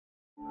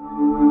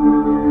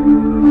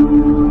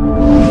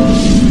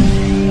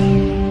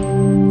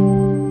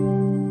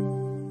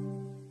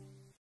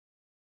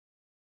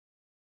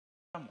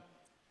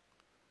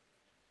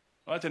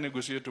Wacha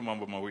nigusie tu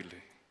mambo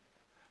mawili.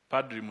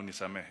 Padri,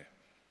 munisamehe.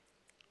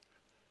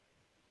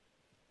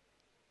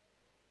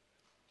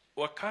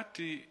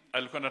 Wakati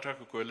alikuwa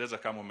nataka kueleza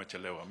kama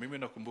umechelewa. Mimi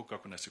nakumbuka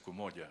kuna siku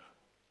moja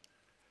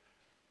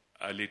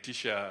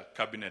aliitisha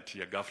cabinet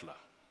ya ghafla.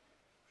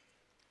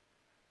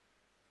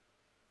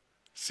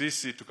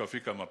 Sisi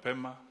tukafika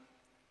mapema,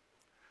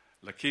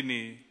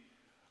 lakini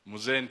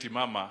mzee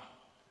Ntimama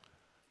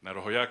na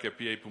roho yake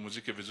pia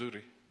ipumzike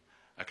vizuri,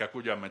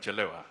 akakuja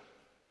amechelewa.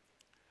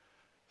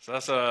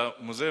 Sasa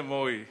mzee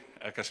Moi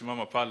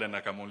akasimama pale na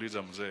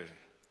akamuuliza mzee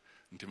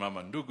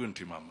Ntimama, ndugu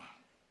Ntimama,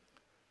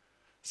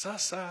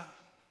 sasa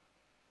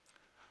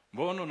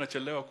mbona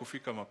unachelewa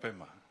kufika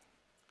mapema?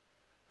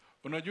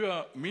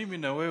 Unajua mimi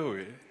na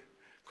wewe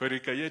kwa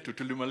rika yetu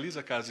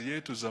tulimaliza kazi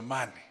yetu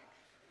zamani.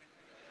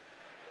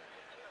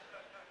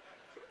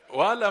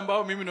 Wale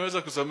ambao mimi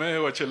naweza kusamehe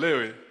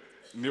wachelewe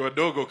ni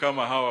wadogo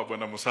kama hawa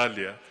bwana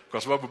Musalia,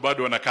 kwa sababu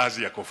bado wana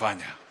kazi ya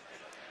kufanya.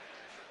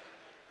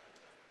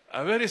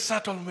 A very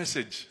subtle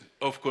message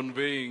of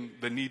conveying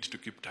the need to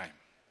keep time.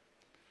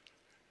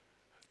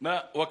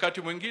 Na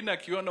wakati mwingine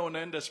akiona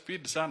unaenda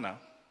speed sana,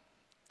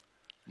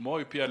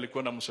 Moi pia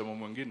alikuwa na msemo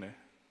mwingine,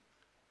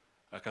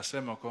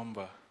 akasema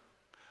kwamba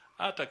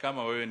hata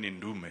kama wewe ni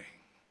ndume,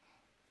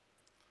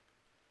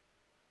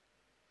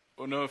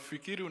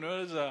 unafikiri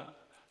unaweza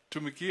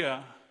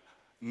tumikia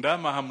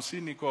ndama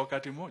 50 kwa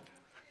wakati mmoja?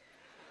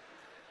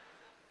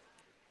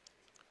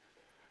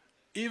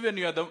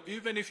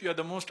 Even if you are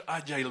the most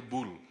agile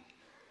bull,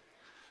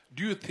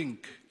 do you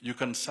think you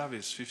can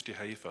service 50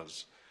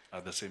 heifers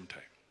at the same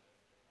time?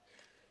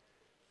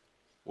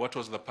 What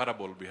was the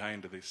parable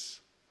behind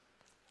this?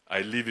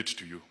 I leave it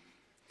to you.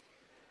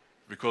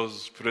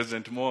 Because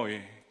President Moi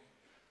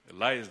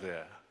lies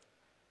there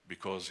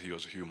because he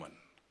was human.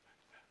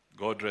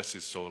 God rest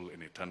his soul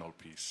in eternal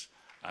peace,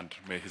 and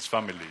may his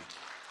family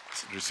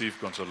receive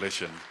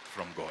consolation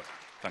from God.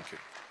 Thank you.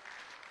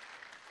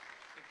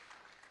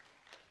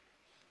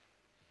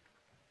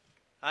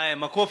 Haya,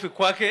 makofi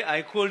kwake.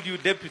 I called you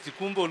deputy,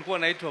 kumbe ulikuwa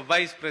unaitwa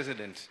vice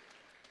president.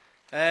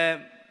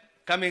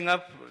 Coming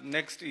up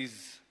next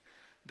is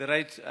the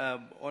right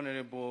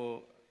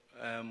honorable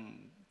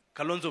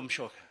Kalonzo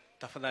Musyoka.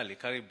 Tafadhali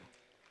karibu.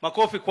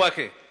 Makofi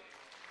kwake.